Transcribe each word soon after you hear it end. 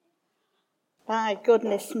My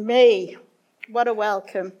goodness me, what a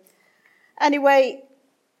welcome. Anyway,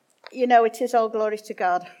 it is all glory to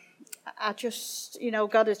God. I just,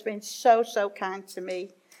 God has been so kind to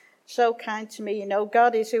me. So kind to me.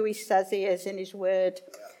 God is who he says he is in his word.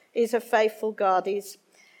 He's a faithful God. He's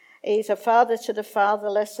a father to the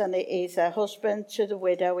fatherless, and he's a husband to the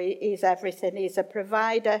widow. He's everything. He's a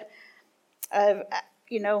provider of,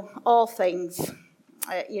 all things.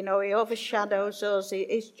 He overshadows us.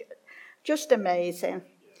 He's just amazing.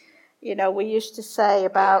 We used to say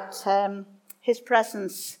about his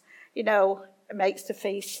presence, makes the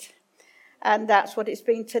feast. And that's what it's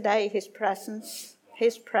been today, his presence.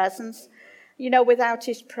 His presence. Without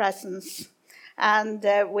his presence. And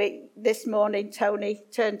this morning, Tony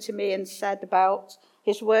turned to me and said about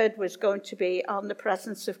his word was going to be on the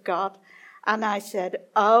presence of God. And I said,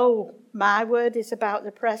 oh, my word is about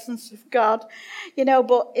the presence of God.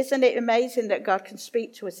 But isn't it amazing that God can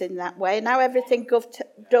speak to us in that way? Now everything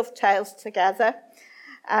dovetails together.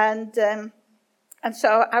 And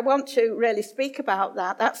so I want to really speak about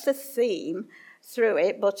that. That's the theme through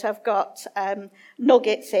it. But I've got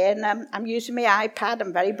nuggets here. And I'm using my iPad.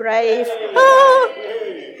 I'm very brave.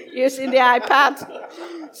 Using the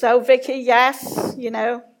iPad. So, Vicky, yes,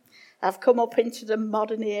 I've come up into the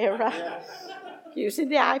modern era, using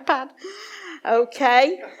the iPad.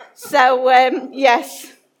 Okay, so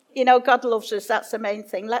yes, God loves us. That's the main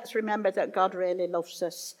thing. Let's remember that God really loves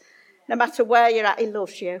us. No matter where you're at, he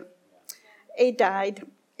loves you. He died,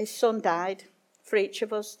 his son died for each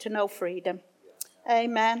of us to know freedom.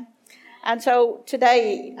 Amen. And so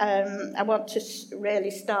today I want to really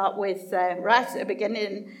start with right at the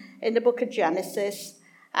beginning in the book of Genesis.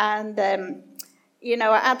 And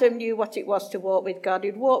Adam knew what it was to walk with God.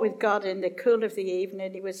 He'd walk with God in the cool of the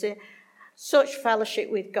evening. He was in such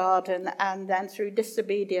fellowship with God, and then through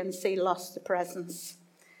disobedience, he lost the presence.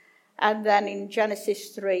 And then in Genesis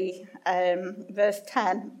 3, verse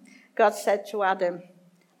 10, God said to Adam,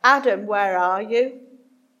 Adam, where are you?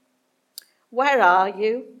 Where are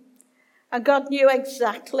you? And God knew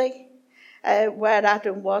exactly where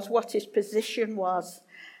Adam was, what his position was.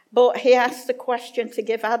 But he asked the question to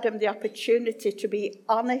give Adam the opportunity to be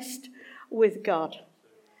honest with God.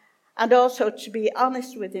 And also to be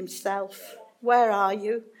honest with himself. Where are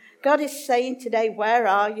you? God is saying today, where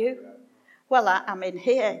are you? Well, I'm in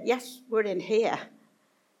here. Yes, we're in here.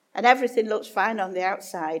 And everything looks fine on the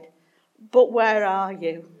outside. But where are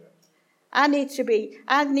you? I need to be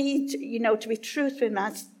truthful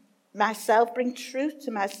with myself, bring truth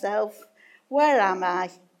to myself. Where am I?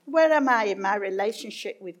 Where am I in my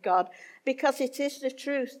relationship with God? Because it is the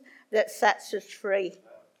truth that sets us free.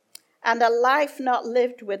 And a life not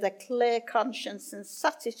lived with a clear conscience and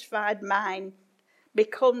satisfied mind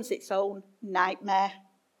becomes its own nightmare.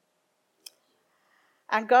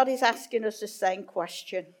 And God is asking us the same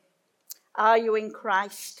question. Are you in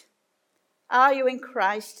Christ? Are you in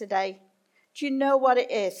Christ today? Do you know what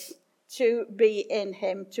it is to be in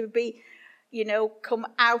him, to be, come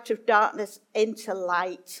out of darkness into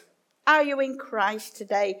light? Are you in Christ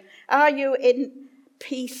today? Are you in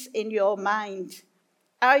peace in your mind?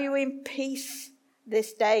 Are you in peace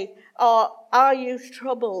this day? Or are you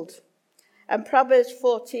troubled? And Proverbs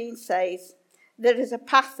 14 says, there is a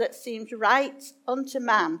path that seems right unto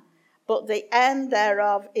man, but the end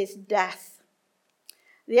thereof is death.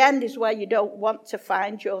 The end is where you don't want to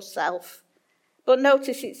find yourself. But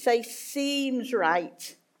notice it says seems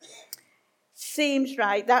right. Seems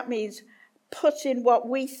right. That means putting what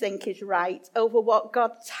we think is right over what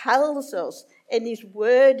God tells us in his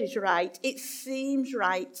word is right. It seems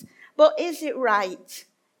right. But is it right?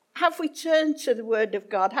 Have we turned to the word of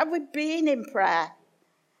God? Have we been in prayer?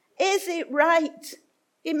 Is it right?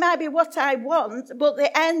 It might be what I want, but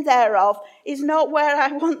the end thereof is not where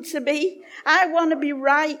I want to be. I want to be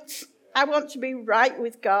right. I want to be right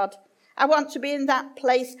with God. I want to be in that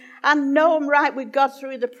place. I know I'm right with God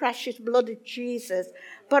through the precious blood of Jesus.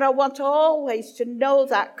 But I want always to know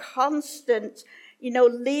that constant,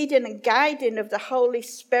 leading and guiding of the Holy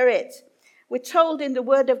Spirit. We're told in the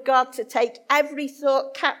Word of God to take every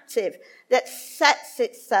thought captive that sets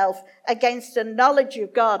itself against the knowledge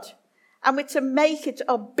of God. And we're to make it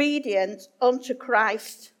obedient unto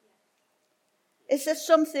Christ. Is there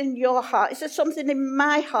something in your heart? Is there something in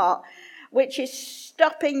my heart which is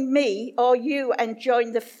stopping me or you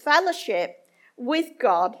enjoying the fellowship with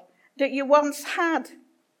God that you once had?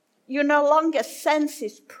 You no longer sense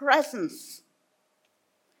his presence.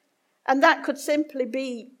 And that could simply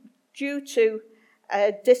be due to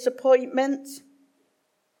disappointment,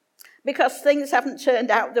 because things haven't turned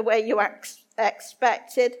out the way you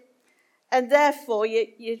expected, and therefore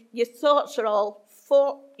your thoughts are all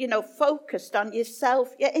focused on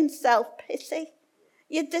yourself. You're in self-pity.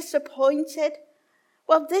 You're disappointed.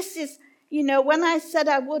 Well, this is, when I said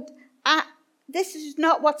I would, this is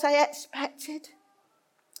not what I expected.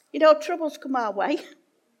 Troubles come our way.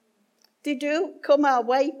 They do come our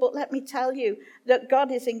way, but let me tell you that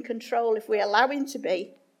God is in control if we allow him to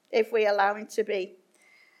be. If we allow him to be.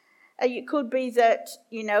 It could be that,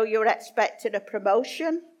 you're expected a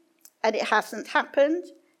promotion and it hasn't happened.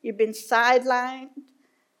 You've been sidelined.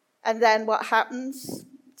 And then what happens?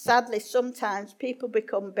 Sadly, sometimes people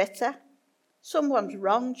become bitter. Someone's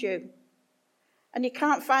wronged you. And you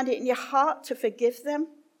can't find it in your heart to forgive them.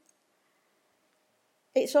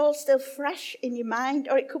 It's all still fresh in your mind.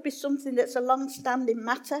 Or it could be something that's a long-standing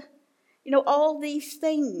matter. All these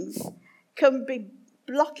things can be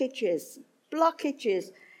blockages,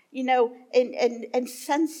 in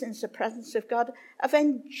sensing the presence of God, of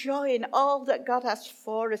enjoying all that God has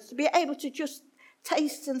for us, to be able to just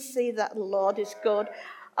taste and see that the Lord is good.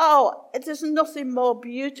 Oh, there's nothing more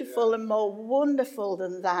beautiful and more wonderful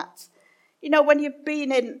than that. When you've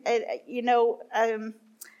been in,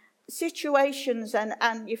 situations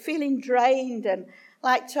and you're feeling drained, and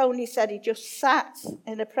like Tony said, he just sat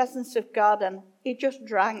in the presence of God and he just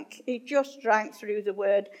drank through the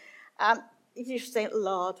word, and you just think,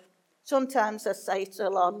 Lord, sometimes I say to the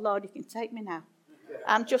Lord, you can take me now.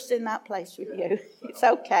 I'm just in that place with you. It's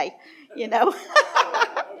okay,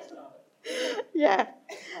 Yeah.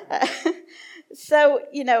 So,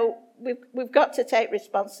 we've got to take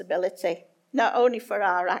responsibility, not only for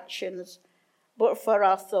our actions, but for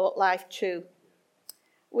our thought life too.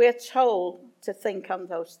 We're told to think on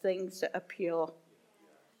those things that are pure,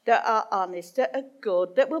 that are honest, that are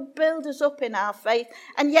good, that will build us up in our faith.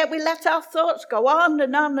 And yet we let our thoughts go on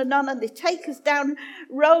and on and on, and they take us down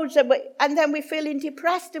roads, and then we're feeling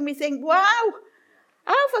depressed, and we think, wow,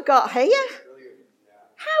 how have I got here?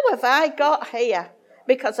 How have I got here?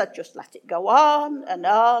 Because I just let it go on and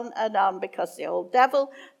on and on, because the old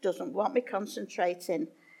devil doesn't want me concentrating,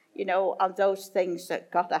 on those things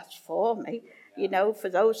that God has for me, for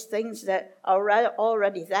those things that are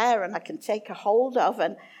already there and I can take a hold of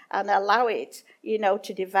and allow it,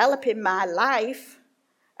 to develop in my life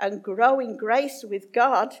and grow in grace with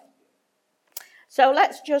God. So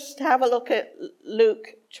let's just have a look at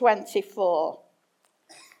Luke 24.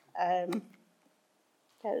 Get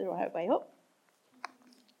the right way up.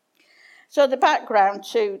 So the background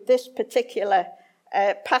to this particular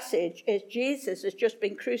passage is Jesus has just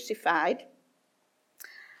been crucified.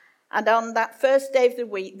 And on that first day of the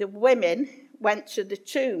week, the women went to the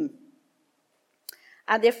tomb.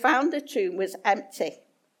 And they found the tomb was empty.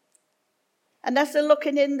 And as they're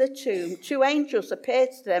looking in the tomb, two angels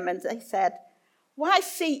appeared to them, and they said, "Why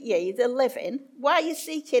seek ye the living? Why are you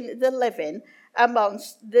seeking the living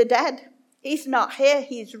amongst the dead? He's not here,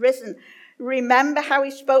 he's risen. Remember how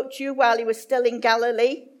he spoke to you while he was still in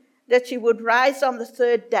Galilee, that he would rise on the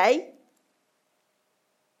third day?"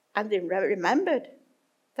 And they remembered.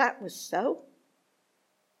 That was so.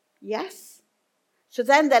 Yes. So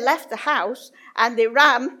then they left the house and they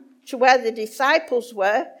ran to where the disciples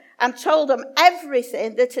were and told them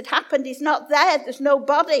everything that had happened. He's not there. There's no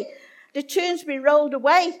body. The tomb's been rolled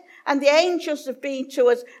away, and the angels have been to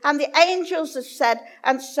us, and the angels have said,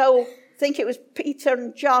 and so I think it was Peter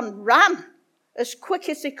and John ran as quick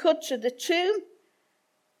as they could to the tomb.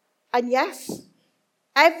 And yes,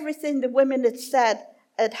 everything the women had said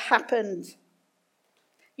had happened.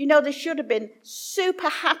 They should have been super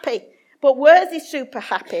happy, but were they super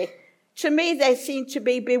happy? To me, they seemed to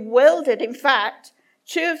be bewildered. In fact,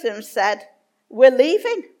 two of them said, "We're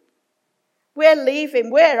leaving. We're leaving.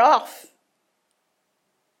 We're off."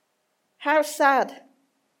 How sad.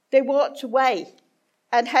 They walked away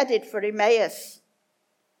and headed for Emmaus.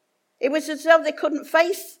 It was as though they couldn't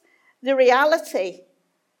face the reality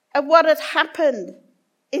of what had happened.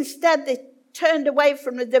 Instead, they turned away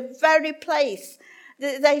from the very place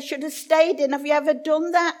that they should have stayed in. Have you ever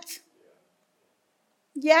done that?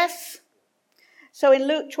 Yes. So in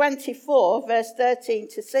Luke 24, verse 13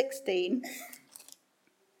 to 16,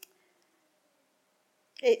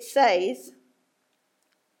 it says,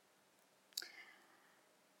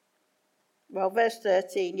 verse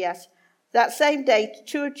 13, yes. That same day,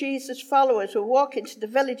 two of Jesus' followers were walking to the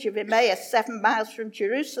village of Emmaus, 7 miles from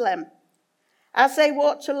Jerusalem. As they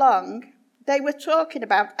walked along, they were talking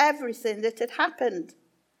about everything that had happened.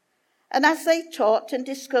 And as they talked and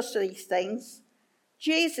discussed these things,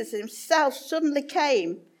 Jesus himself suddenly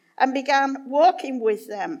came and began walking with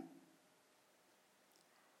them.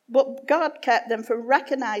 But God kept them from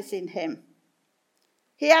recognizing him.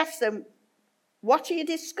 He asked them, "What are you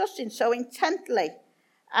discussing so intently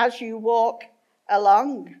as you walk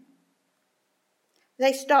along.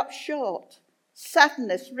 They stopped short,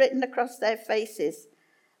 sadness written across their faces.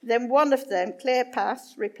 Then one of them,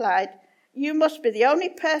 Cleopas, replied, "You must be the only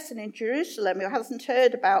person in Jerusalem who hasn't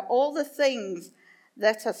heard about all the things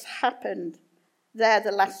that has happened there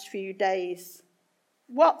the last few days."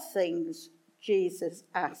 "What things?" Jesus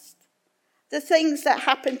asked. "The things that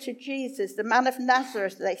happened to Jesus, the man of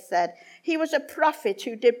Nazareth," they said. "He was a prophet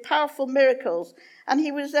who did powerful miracles, and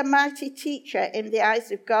he was a mighty teacher in the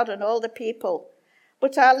eyes of God and all the people.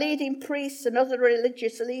 But our leading priests and other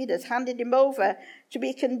religious leaders handed him over to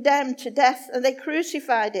be condemned to death, and they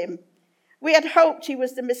crucified him. We had hoped he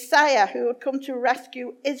was the Messiah who would come to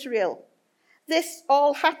rescue Israel. This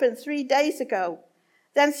all happened 3 days ago.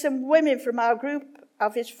 Then some women from our group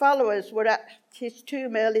of his followers were at his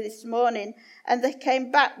tomb early this morning, and they came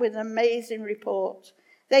back with an amazing report.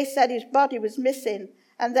 They said his body was missing,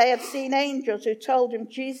 and they had seen angels who told him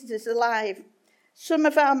Jesus is alive. Some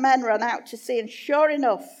of our men ran out to see, and sure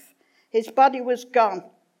enough, his body was gone,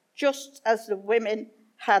 just as the women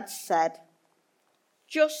had said."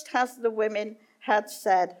 Just as the women had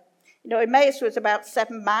said. You know, Emmaus was about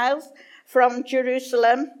 7 miles from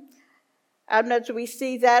Jerusalem. And as we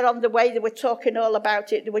see there on the way, they were talking all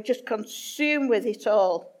about it. They were just consumed with it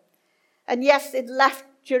all. And yes, they'd left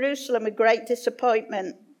Jerusalem with great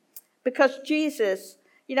disappointment, because Jesus,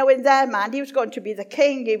 you know, in their mind, he was going to be the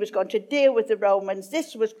king. He was going to deal with the Romans.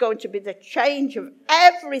 This was going to be the change of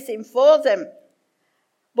everything for them.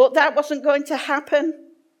 But that wasn't going to happen.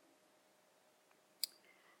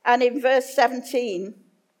 And in verse 17,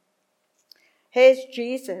 here's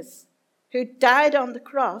Jesus, who died on the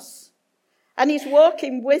cross, and he's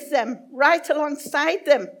walking with them, right alongside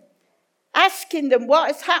them, asking them what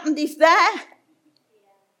has happened. He's there.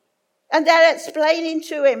 And they're explaining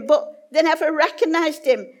to him, but they never recognized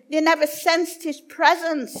him. They never sensed his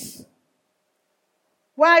presence.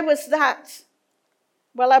 Why was that?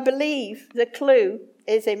 Well, I believe the clue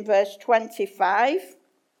is in verse 25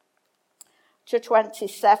 to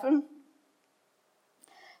 27.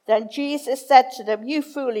 Then Jesus said to them, "You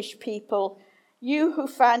foolish people, you who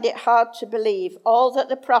find it hard to believe all that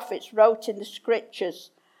the prophets wrote in the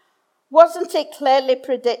scriptures. Wasn't it clearly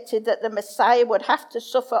predicted that the Messiah would have to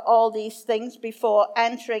suffer all these things before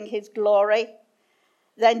entering his glory?"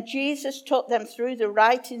 Then Jesus took them through the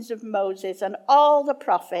writings of Moses and all the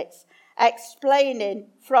prophets,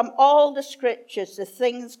 explaining from all the scriptures the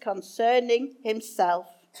things concerning himself.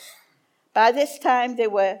 By this time they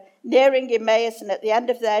were nearing Emmaus and at the end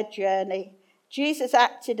of their journey. Jesus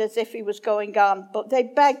acted as if he was going on, but they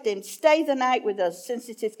begged him, "Stay the night with us, since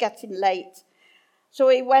it is getting late." So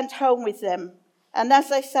he went home with them, and as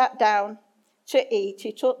they sat down to eat,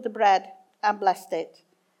 he took the bread and blessed it.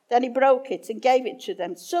 Then he broke it and gave it to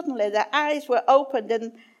them. Suddenly their eyes were opened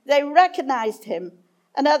and they recognized him,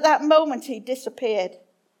 and at that moment he disappeared.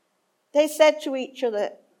 They said to each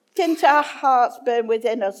other, "Didn't our hearts burn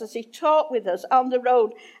within us as he talked with us on the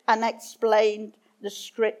road and explained the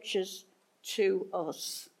scriptures to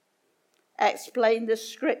us?" Explained the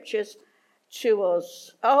scriptures to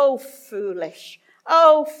us. Oh, foolish.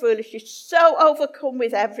 Oh, foolish. You're so overcome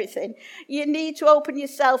with everything. You need to open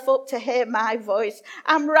yourself up to hear my voice.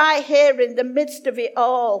 I'm right here in the midst of it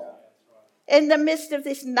all. In the midst of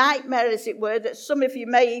this nightmare, as it were, that some of you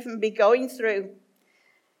may even be going through.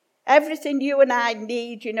 Everything you and I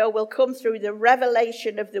need, you know, will come through the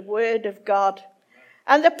revelation of the Word of God.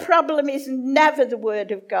 And the problem is never the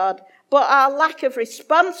Word of God, but our lack of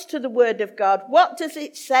response to the Word of God. What does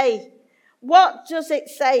it say? What does it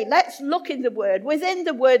say? Let's look in the Word. Within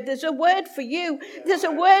the Word, there's a word for you. There's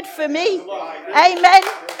a word for me. Amen.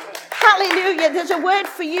 Hallelujah. There's a word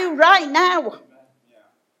for you right now.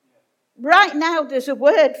 Right now, there's a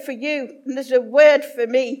word for you, and there's a word for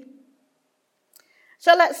me.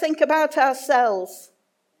 So let's think about ourselves.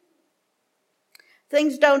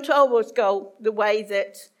 Things don't always go the way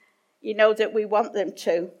that, you know, that we want them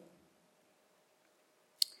to.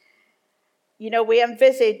 You know, we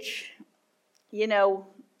envisage, you know,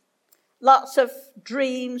 lots of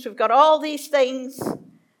dreams. We've got all these things.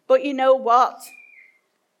 But you know what?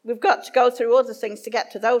 We've got to go through other things to get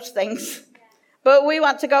to those things. But we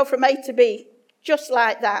want to go from A to B, just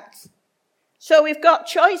like that. So we've got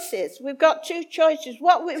choices. We've got two choices.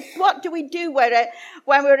 What do we do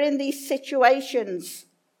when we're in these situations?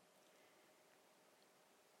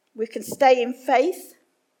 We can stay in faith,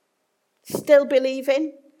 still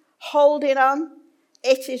believing, holding on.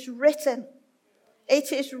 It is written.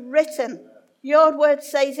 It is written. Your word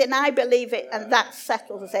says it, and I believe it, and that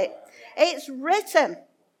settles it. It's written.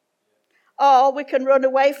 Or we can run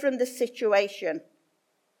away from the situation.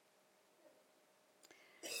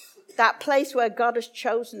 That place where God has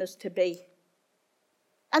chosen us to be.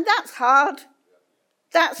 And that's hard.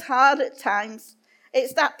 That's hard at times.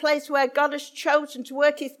 It's that place where God has chosen to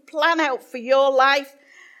work his plan out for your life.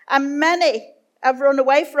 And many have run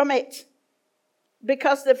away from it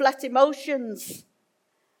because they've let emotions,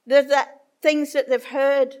 they've let things that they've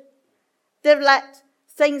heard, they've let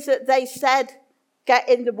things that they said get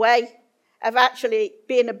in the way of actually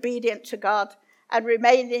being obedient to God and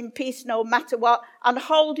remaining in peace no matter what, and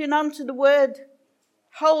holding on to the word,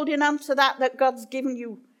 holding on to that God's given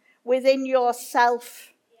you within yourself.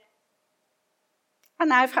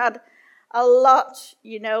 And I've had a lot,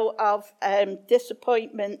 of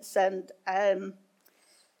disappointments and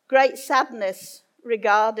great sadness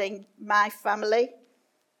regarding my family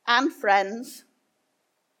and friends.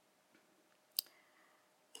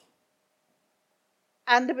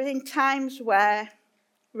 And there have been times where,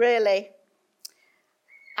 really,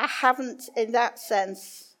 I haven't, in that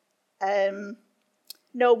sense, known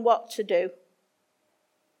what to do.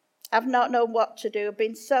 I've not known what to do. I've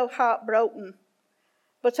been so heartbroken.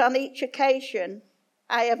 But on each occasion,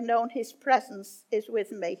 I have known his presence is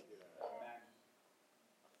with me.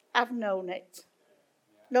 I've known it.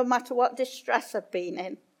 No matter what distress I've been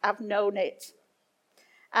in, I've known it.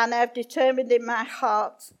 And I've determined in my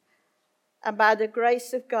heart, and by the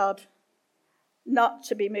grace of God, not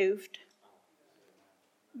to be moved,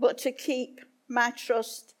 but to keep my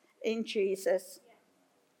trust in Jesus.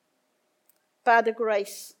 By the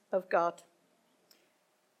grace of God.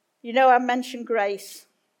 I mentioned grace.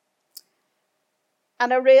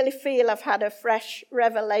 And I really feel I've had a fresh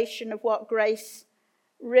revelation of what grace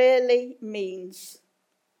really means.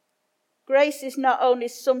 Grace is not only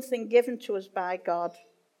something given to us by God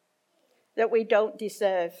that we don't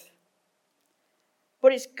deserve,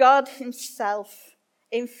 but it's God himself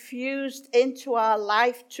infused into our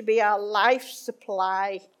life to be our life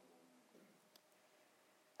supply.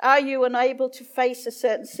 Are you unable to face a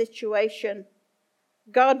certain situation?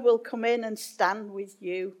 God will come in and stand with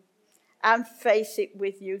you and face it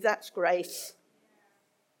with you. That's grace.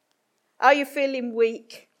 Are you feeling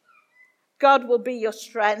weak? God will be your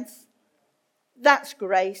strength. That's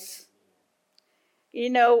grace.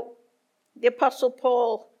 The Apostle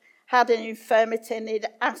Paul had an infirmity and he'd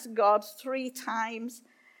asked God 3 times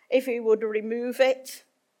if he would remove it.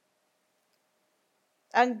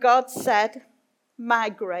 And God said, my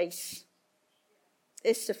grace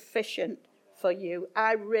is sufficient for you.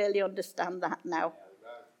 I really understand that now.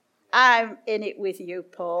 I'm in it with you,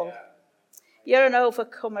 Paul. You're an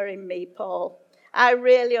overcomer in me, Paul. I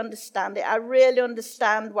really understand it. I really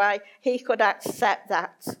understand why he could accept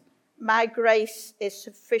that. My grace is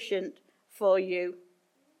sufficient for you.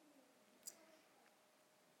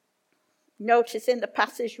 Notice in the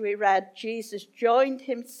passage we read, Jesus joined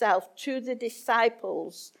himself to the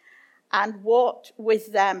disciples and walked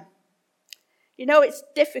with them. It's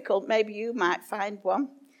difficult, maybe you might find one.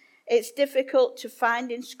 It's difficult to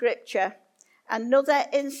find in Scripture another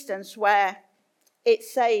instance where it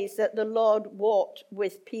says that the Lord walked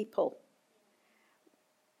with people.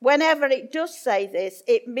 Whenever it does say this,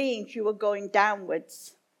 it means you are going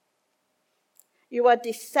downwards. You are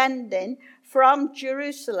descending from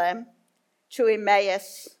Jerusalem to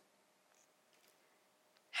Emmaus.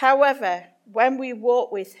 However, when we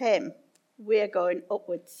walk with him, we are going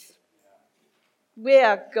upwards. We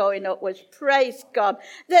are going upwards. Praise God.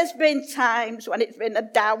 There's been times when it's been a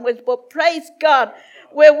downwards, but praise God,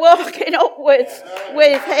 we're walking upwards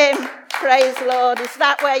with him. Praise Lord. Is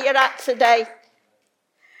that where you're at today?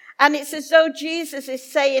 And it's as though Jesus is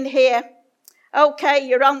saying here, okay,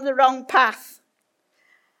 you're on the wrong path,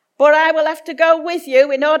 but I will have to go with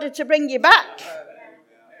you in order to bring you back.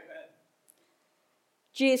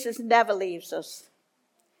 Jesus never leaves us.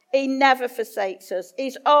 He never forsakes us.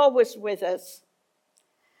 He's always with us.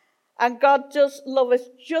 And God does love us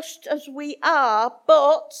just as we are,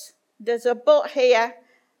 but, there's a but here,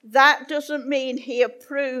 that doesn't mean he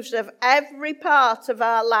approves of every part of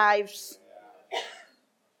our lives.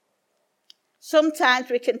 Sometimes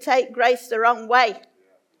we can take grace the wrong way.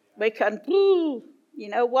 We can, you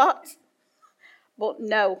know what? But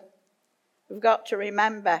no, we've got to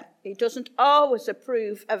remember, he doesn't always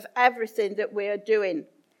approve of everything that we're doing.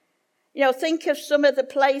 Think of some of the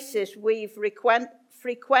places we've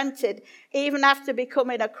frequented, even after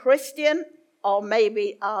becoming a Christian, or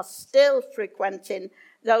maybe are still frequenting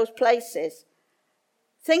those places.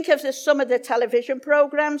 Think of some of the television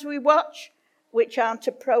programs we watch, which aren't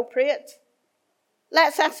appropriate.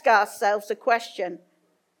 Let's ask ourselves the question,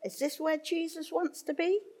 is this where Jesus wants to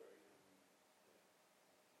be?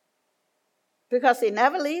 Because he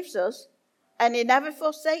never leaves us, and he never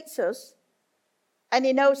forsakes us, And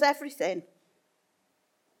he knows everything.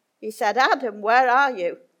 He said, Adam, where are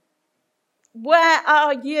you? Where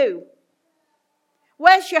are you?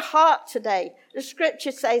 Where's your heart today? The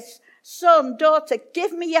scripture says, son, daughter,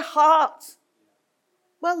 give me your heart.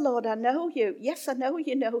 Well, Lord, I know you. Yes, I know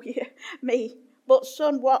you know me. But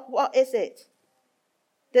son, what is it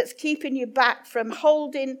that's keeping you back from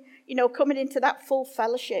holding, coming into that full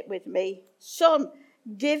fellowship with me? Son,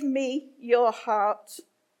 give me your heart.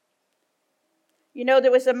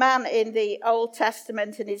 There was a man in the Old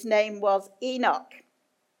Testament and his name was Enoch.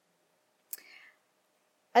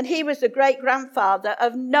 And he was the great-grandfather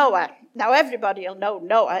of Noah. Now, everybody will know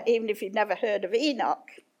Noah, even if you've never heard of Enoch.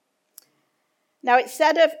 Now, it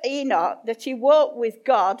said of Enoch that he walked with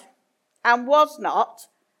God and was not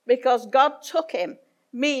because God took him,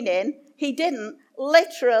 meaning he didn't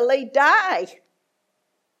literally die.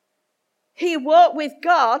 He walked with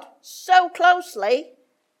God so closely,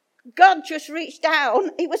 God just reached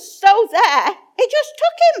down. He was so there, he just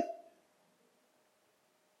took him.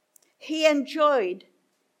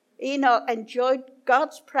 Enoch enjoyed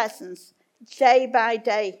God's presence day by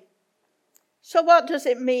day. So what does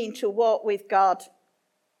it mean to walk with God?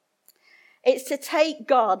 It's to take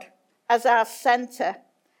God as our center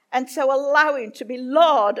and to allow him to be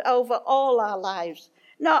Lord over all our lives.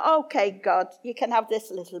 Not, okay, God, you can have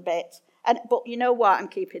this little bit, but you know what? I'm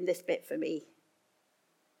keeping this bit for me.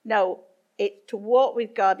 No, to walk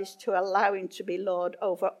with God is to allow him to be Lord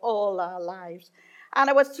over all our lives.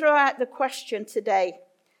 And I would throw out the question today,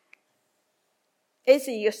 is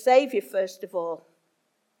he your Saviour, first of all?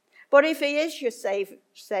 But if he is your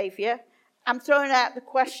Saviour, I'm throwing out the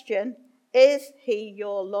question, is he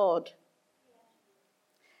your Lord?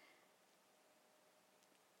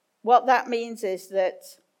 What that means is that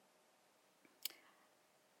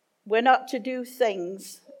we're not to do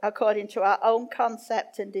things according to our own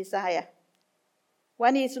concept and desire.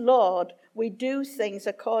 When he's Lord, we do things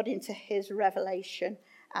according to his revelation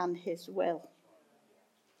and his will.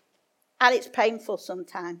 And it's painful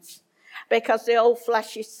sometimes because the old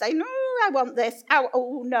flesh is saying, I want this.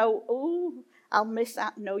 Oh, no. Oh, I'll miss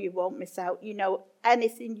out. No, you won't miss out.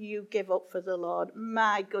 Anything you give up for the Lord,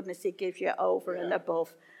 my goodness, he gives you over and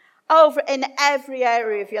above. Over in every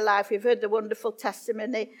area of your life. We've heard the wonderful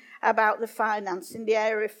testimony about the finance, in the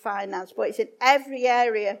area of finance, but it's in every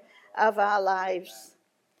area of our lives.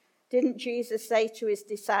 Didn't Jesus say to his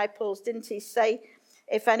disciples, didn't he say,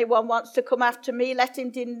 if anyone wants to come after me, let him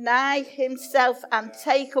deny himself and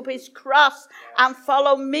take up his cross and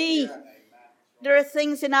follow me. There are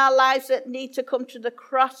things in our lives that need to come to the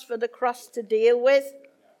cross for the cross to deal with.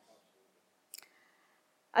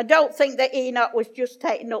 I don't think that Enoch was just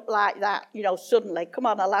taken up like that, suddenly. Come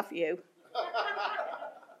on, I'll have you.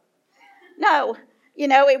 No,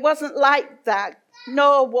 it wasn't like that.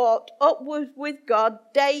 Noah walked upwards with God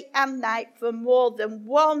day and night for more than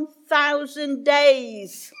 1,000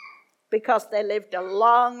 days because they lived a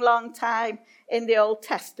long, long time in the Old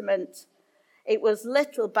Testament. It was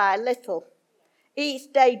little by little,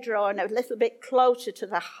 each day drawing a little bit closer to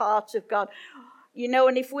the heart of God.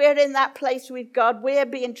 And if we're in that place with God, we're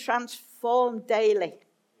being transformed daily.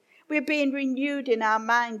 We're being renewed in our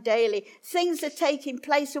mind daily. Things are taking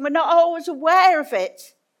place and we're not always aware of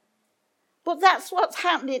it. But that's what's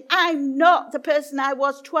happening. I'm not the person I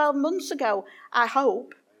was 12 months ago, I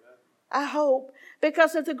hope. I hope.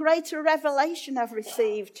 Because of the greater revelation I've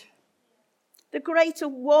received. The greater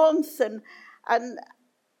warmth and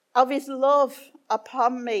of his love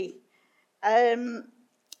upon me. And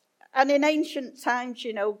in ancient times,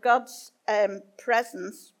 God's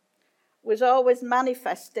presence was always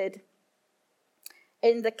manifested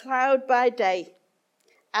in the cloud by day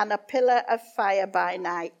and a pillar of fire by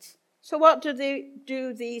night. So what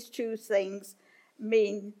do these two things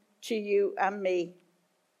mean to you and me?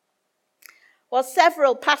 Well,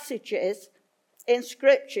 several passages in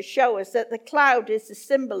Scripture show us that the cloud is the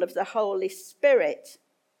symbol of the Holy Spirit.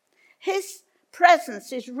 His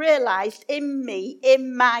presence is realized in me,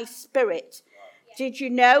 in my spirit. Did you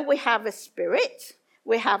know we have a spirit,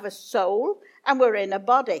 we have a soul, and we're in a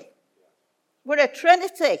body? We're a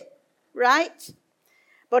trinity, right?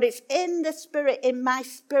 But it's in the spirit, in my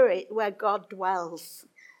spirit, where God dwells.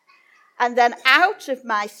 And then out of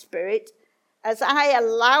my spirit, as I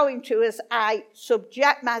allow him to, as I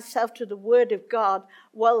subject myself to the word of God,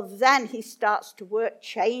 well, then he starts to work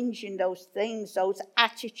change in those things, those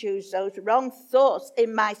attitudes, those wrong thoughts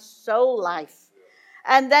in my soul life.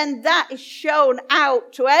 And then that is shown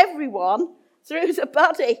out to everyone through the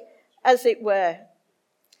body, as it were.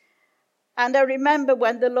 And I remember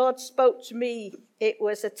when the Lord spoke to me, it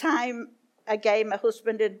was a time, again, my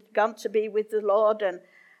husband had gone to be with the Lord, and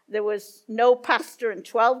There was no pastor, and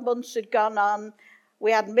 12 months had gone on.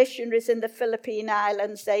 We had missionaries in the Philippine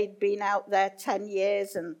Islands. They'd been out there 10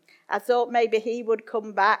 years, and I thought maybe he would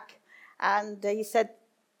come back. And he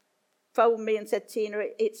phoned me and said, Tina,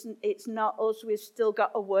 it's not us. We've still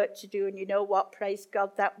got a work to do. And you know what? Praise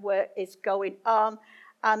God, that work is going on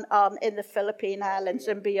and on in the Philippine Islands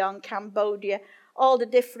and beyond, Cambodia, all the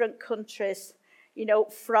different countries,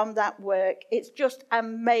 from that work. It's just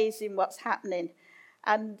amazing what's happening.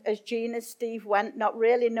 And as Jean and Steve went, not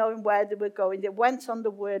really knowing where they were going, they went on the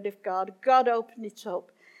Word of God. God opened it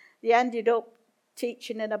up. They ended up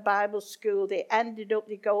teaching in a Bible school. They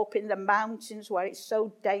go up in the mountains where it's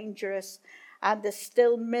so dangerous. And they're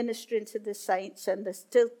still ministering to the saints, and they're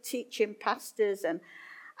still teaching pastors.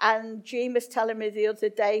 And Jean was telling me the other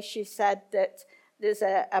day, she said that there's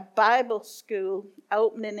a Bible school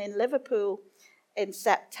opening in Liverpool in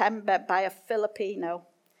September by a Filipino.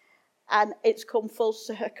 And it's come full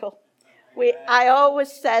circle. I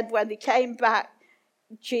always said when they came back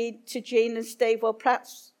to Jean and Steve, well,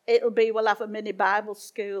 perhaps we'll have a mini Bible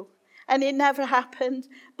school. And it never happened.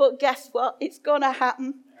 But guess what? It's going to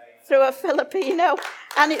happen through a Filipino.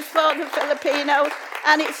 And it's for the Filipinos.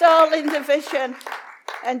 And it's all in the vision.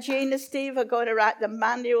 And Jean and Steve are going to write the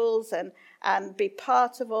manuals and be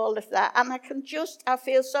part of all of that. And I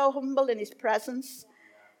feel so humble in his presence.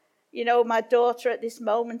 My daughter at this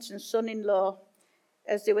moment and son-in-law,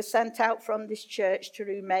 as they were sent out from this church to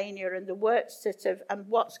Romania, and the works and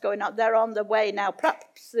what's going on, they're on the way now.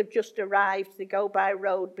 Perhaps they've just arrived. They go by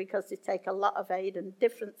road because they take a lot of aid and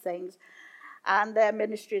different things. And their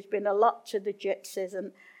ministry has been a lot to the gypsies.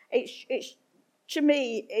 And it's to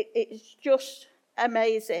me, it's just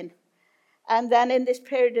amazing. And then in this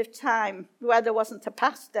period of time, where there wasn't a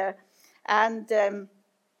pastor, and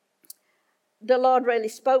the Lord really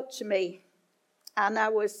spoke to me, and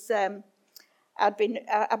I've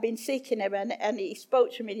been seeking him, and he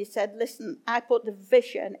spoke to me, and he said, listen, I put the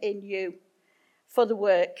vision in you for the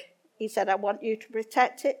work. He said, I want you to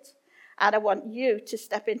protect it, and I want you to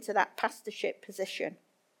step into that pastorship position.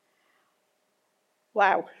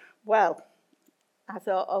 Wow. Well, I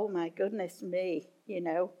thought, oh my goodness me,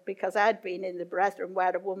 because I'd been in the Brethren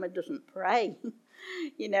where a woman doesn't pray.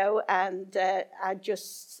 And I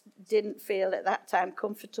just didn't feel at that time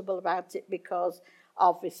comfortable about it, because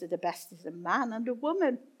obviously the best is a man and a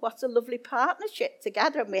woman. What a lovely partnership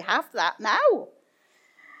together, and we have that now.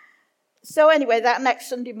 So anyway, that next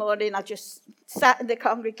Sunday morning, I just sat in the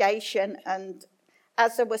congregation, and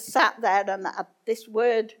as I was sat there, and this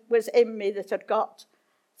word was in me that I'd got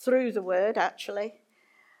through the word, actually.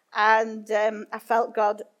 And I felt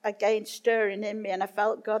God again stirring in me, and I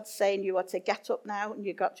felt God saying, you are to get up now, and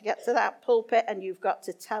you've got to get to that pulpit, and you've got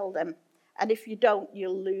to tell them. And if you don't,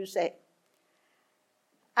 you'll lose it.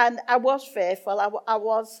 And I was fearful. I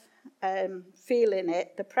was feeling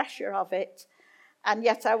it, the pressure of it, and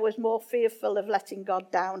yet I was more fearful of letting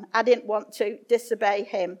God down. I didn't want to disobey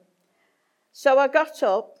him. So I got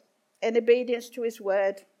up in obedience to his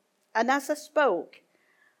word, and as I spoke,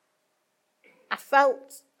 I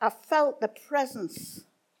felt the presence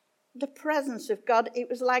of God. It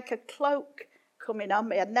was like a cloak coming on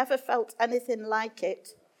me. I'd never felt anything like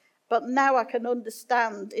it. But now I can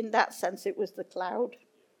understand, in that sense, it was the cloud.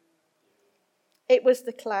 It was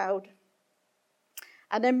the cloud.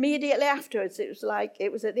 And immediately afterwards, it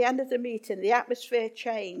was at the end of the meeting, the atmosphere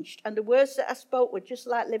changed. And the words that I spoke were just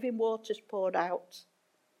like living waters poured out.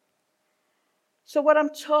 So what I'm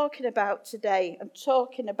talking about today, I'm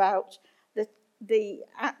talking about the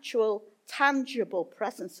actual tangible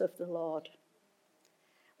presence of the Lord.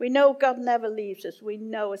 We know God never leaves us. We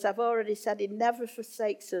know, as I've already said, he never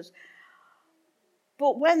forsakes us.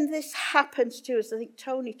 But when this happens to us, I think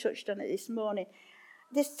Tony touched on it this morning,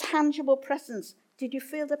 this tangible presence. Did you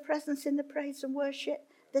feel the presence in the praise and worship?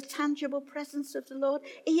 The tangible presence of the Lord?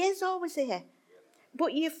 He is always here,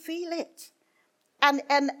 but you feel it. And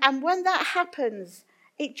when that happens,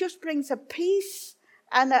 it just brings a peace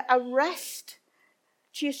and a rest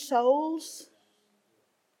to your souls.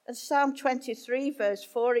 And Psalm 23 verse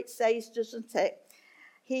 4, it says, doesn't it?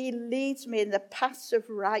 He leads me in the paths of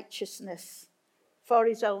righteousness for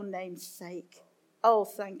his own name's sake. Oh,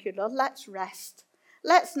 thank you, Lord. Let's rest.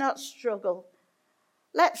 Let's not struggle.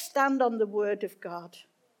 Let's stand on the word of God.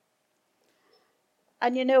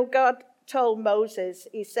 And God told Moses,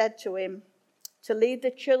 he said to him, to lead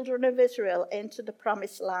the children of Israel into the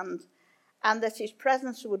promised land, and that his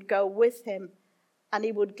presence would go with him, and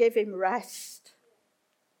he would give him rest.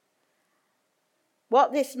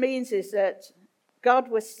 What this means is that God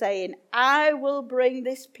was saying, I will bring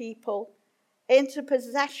this people into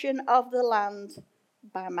possession of the land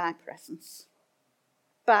by my presence.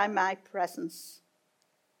 by my presence.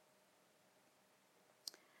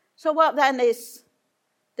 So what then is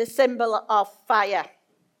the symbol of fire?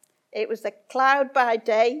 It was a cloud by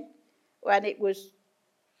day when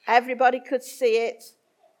everybody could see it.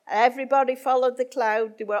 Everybody followed the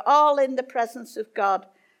cloud. They were all in the presence of God.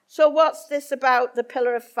 So what's this about the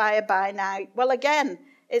pillar of fire by night? Well, again,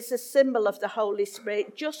 it's a symbol of the Holy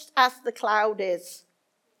Spirit, just as the cloud is.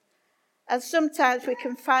 And sometimes we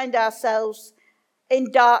can find ourselves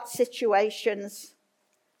in dark situations,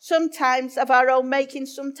 sometimes of our own making,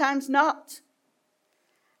 sometimes not.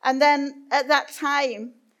 And then at that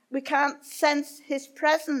time, we can't sense his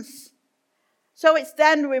presence. So it's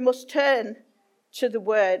then we must turn to the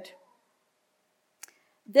word.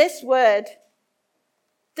 This word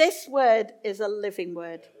is a living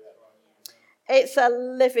word. It's a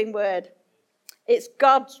living word. It's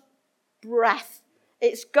God's breath.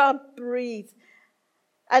 It's God breathed.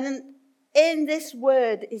 And in this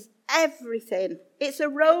word is everything. It's a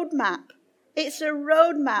roadmap. It's a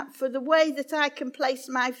roadmap for the way that I can place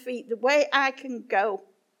my feet, the way I can go.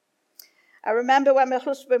 I remember when my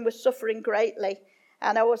husband was suffering greatly,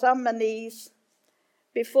 and I was on my knees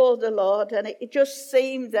before the Lord, and it just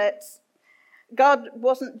seemed that God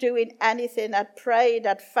wasn't doing anything. I'd prayed,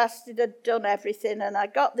 I'd fasted, I'd done everything, and I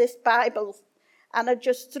got this Bible, and I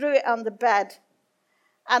just threw it on the bed.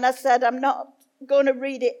 And I said, I'm not going to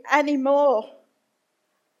read it anymore,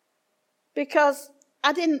 because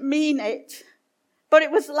I didn't mean it. But it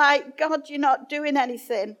was like, God, you're not doing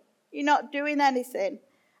anything. You're not doing anything.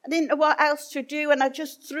 I didn't know what else to do, and I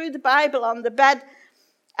just threw the Bible on the bed,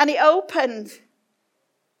 and it opened.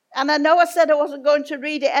 And I know I said I wasn't going to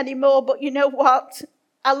read it anymore, but you know what?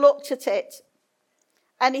 I looked at it,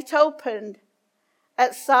 and it opened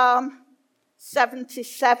at Psalm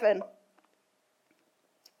 77.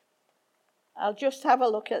 I'll just have a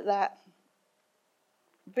look at that,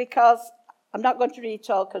 because I'm not going to read it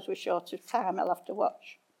all because we're short of time. I'll have to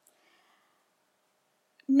watch.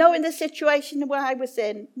 Knowing the situation where I was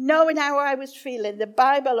in, knowing how I was feeling, the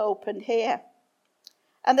Bible opened here.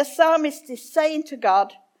 And the psalmist is saying to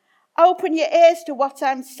God, open your ears to what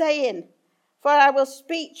I'm saying, for I will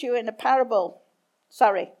speak to you in a parable.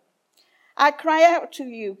 I cry out to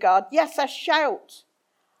you, God. Yes, I shout.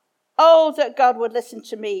 Oh, that God would listen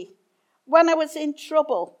to me. When I was in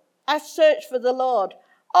trouble, I searched for the Lord.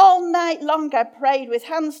 All night long I prayed with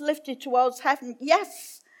hands lifted towards heaven.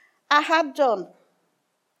 Yes, I had done.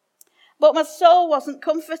 But my soul wasn't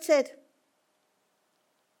comforted.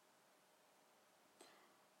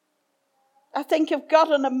 I think of God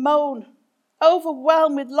and I moan,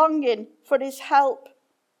 overwhelmed with longing for his help.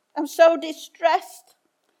 I'm so distressed.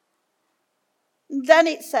 And then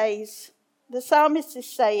it says, the psalmist is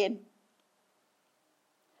saying,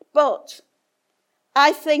 but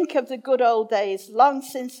I think of the good old days, long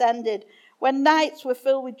since ended, when nights were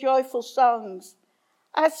filled with joyful songs.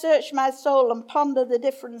 I search my soul and ponder the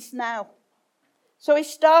difference now. So he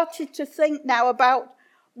started to think now about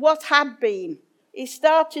what had been. He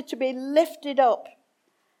started to be lifted up.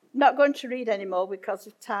 I'm not going to read anymore because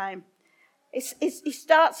of time. He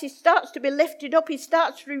starts to be lifted up. He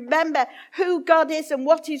starts to remember who God is and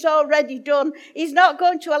what he's already done. He's not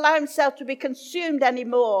going to allow himself to be consumed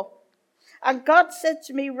anymore. And God said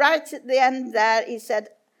to me right at the end there, he said,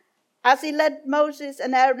 as he led Moses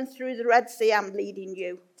and Aaron through the Red Sea, I'm leading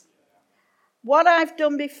you. What I've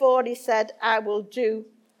done before, he said, I will do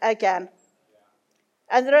again.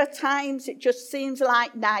 And there are times it just seems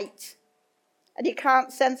like night, and you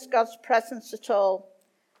can't sense God's presence at all.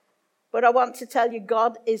 But I want to tell you,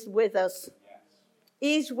 God is with us.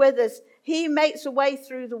 He's with us. He makes a way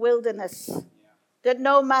through the wilderness that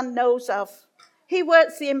no man knows of. He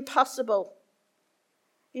works the impossible.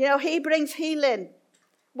 You know, he brings healing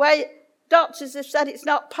where doctors have said it's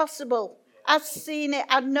not possible. I've seen it.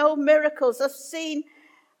 I know miracles. I've seen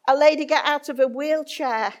a lady get out of a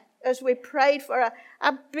wheelchair as we prayed for her.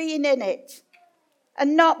 I've been in it.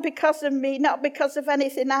 And not because of me, not because of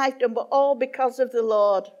anything I've done, but all because of the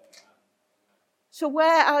Lord. So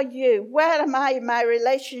where are you? Where am I in my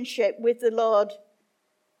relationship with the Lord?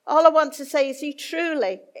 All I want to say is he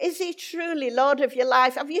truly Lord of your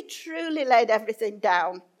life? Have you truly laid everything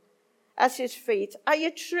down at his feet? Are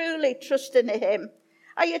you truly trusting in him?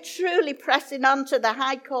 Are you truly pressing on to the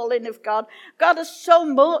high calling of God? God has so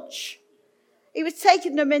much. He was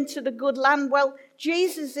taking them into the good land. Well,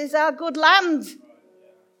 Jesus is our good land.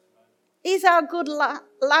 He's our good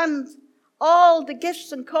land. All the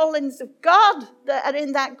gifts and callings of God that are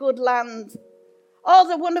in that good land. All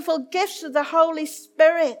the wonderful gifts of the Holy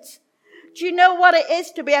Spirit. Do you know what it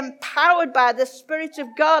is to be empowered by the Spirit of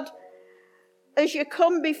God? as you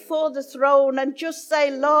come before the throne and just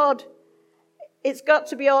say, Lord, it's got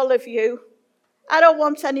to be all of you. I don't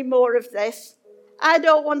want any more of this. I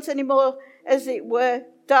don't want any more, as it were,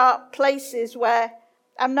 dark places where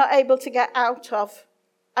I'm not able to get out of.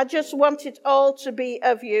 I just want it all to be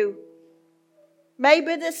of you.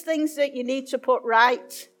 Maybe there's things that you need to put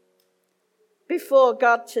right before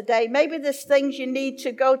God today. Maybe there's things you need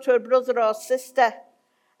to go to a brother or sister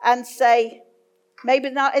and say, maybe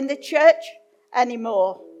not in the church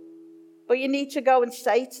anymore, but you need to go and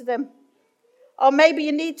say to them. Or maybe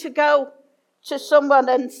you need to go to someone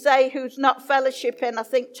and say who's not fellowshipping. I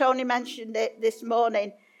think Tony mentioned it this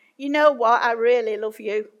morning. You know what? I really love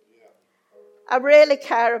you. I really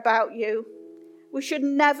care about you. We should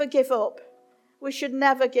never give up. We should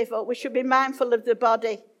never give up. We should be mindful of the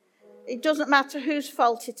body. It doesn't matter whose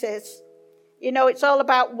fault it is. You know, it's all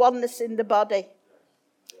about oneness in the body.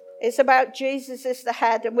 It's about Jesus as the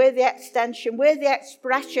head and we're the extension. We're the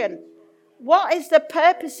expression. What is the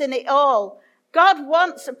purpose in it all? God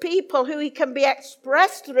wants a people who he can be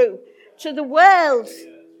expressed through to the world.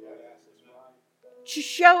 To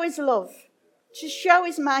show his love. To show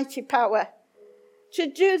his mighty power. To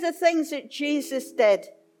do the things that Jesus did.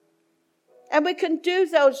 And we can do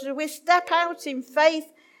those. We step out in faith.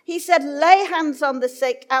 He said, lay hands on the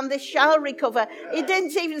sick and they shall recover. He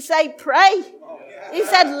didn't even say pray. He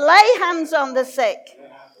said, lay hands on the sick.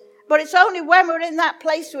 But it's only when we're in that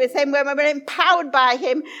place with him, when we're empowered by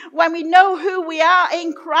him, when we know who we are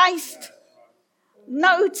in Christ.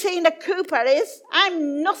 Not who Tina Cooper is.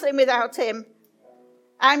 I'm nothing without him.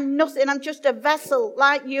 I'm nothing. I'm just a vessel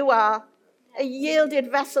like you are. A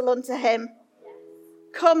yielded vessel unto him.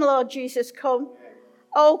 Come, Lord Jesus, come.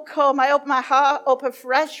 Oh, come. I open my heart up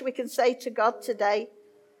afresh. We can say to God today,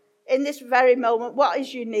 in this very moment, what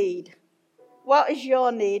is your need? What is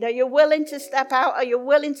your need? Are you willing to step out? Are you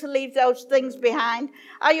willing to leave those things behind?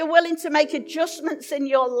 Are you willing to make adjustments in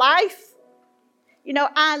your life? You know,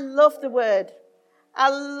 I love the word. I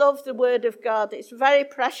love the word of God. It's very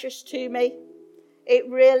precious to me. It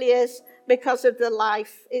really is, because of the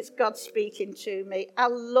life. It's God speaking to me. I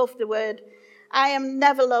love the word. I am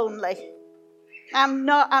never lonely. I'm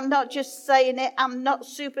not just saying it. I'm not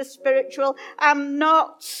super spiritual.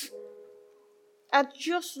 I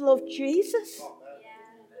just love Jesus.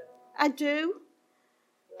 I do.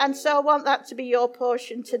 And so I want that to be your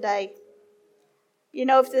portion today. You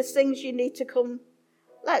know, if there's things you need to come,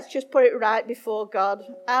 let's just put it right before God.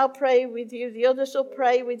 I'll pray with you. The others will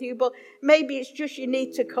pray with you. But maybe it's just you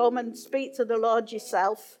need to come and speak to the Lord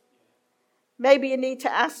yourself. Maybe you need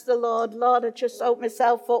to ask the Lord, Lord, I just open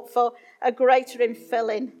myself up for a greater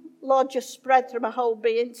infilling. Lord, just spread through my whole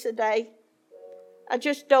being today. I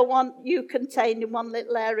just don't want you contained in one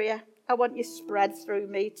little area. I want you spread through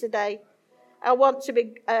me today. I want to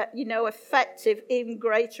be, effective, even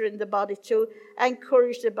greater in the body, to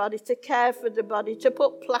encourage the body, to care for the body, to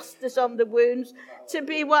put plasters on the wounds, to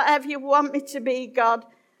be whatever you want me to be, God.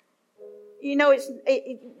 You know,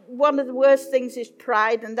 one of the worst things is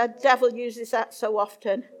pride, and the devil uses that so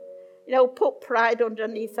often. You know, put pride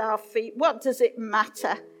underneath our feet. What does it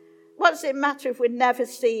matter? What does it matter if we're never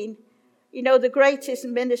seen? You know, the greatest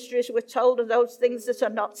ministries, we're told, are those things that are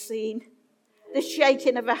not seen. The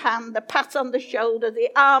shaking of a hand, the pat on the shoulder, the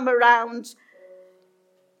arm around,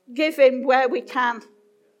 giving where we can,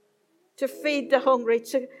 to feed the hungry,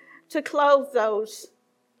 to clothe those.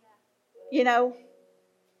 You know,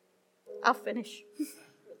 I'll finish.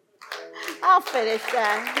 I'll finish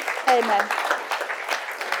there. Amen.